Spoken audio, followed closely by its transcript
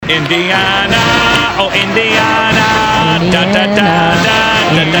Indiana, oh Indiana, da da da da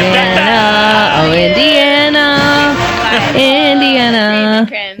da da da. Oh Indiana, Indiana,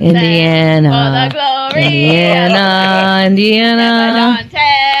 Indiana, Indiana, Indiana, Indiana,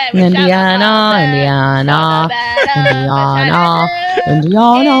 Indiana,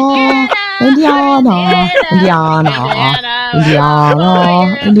 Indiana, Indiana,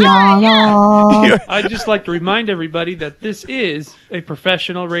 Indiana, Indiana. I'd just like to remind everybody that this is a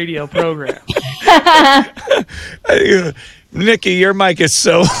professional radio program. Nikki, your mic is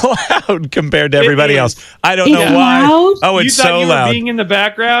so loud compared to everybody else. I don't know why. Loud? Oh, it's so you loud. Were being in the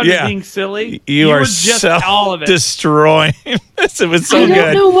background and being silly. You are just so all of it. destroying this. It was so good.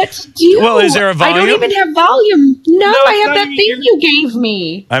 I don't know what to do. Well, is there a volume? I don't even have volume. No, I have that thing you gave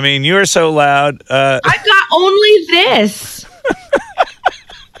me. I mean, you are so loud. I've got only this.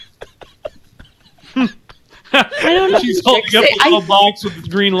 I don't know. She's holding up a little box with the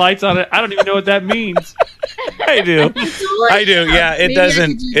green lights on it. I don't even know what that means. I do. I do. Yeah, it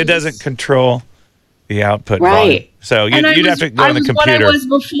doesn't control the output volume. So you'd have to go on the computer. What I was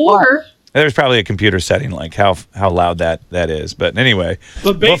before. There's probably a computer setting like how loud that is. But anyway,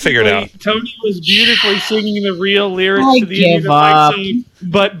 we'll figure it out. Tony was beautifully singing the real lyrics to the give up. song,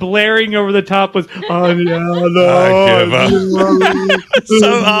 but blaring over the top was I give up.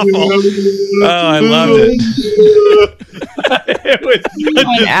 So awful. Oh, I loved it. It was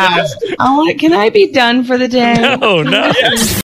Can I be done for the day? No.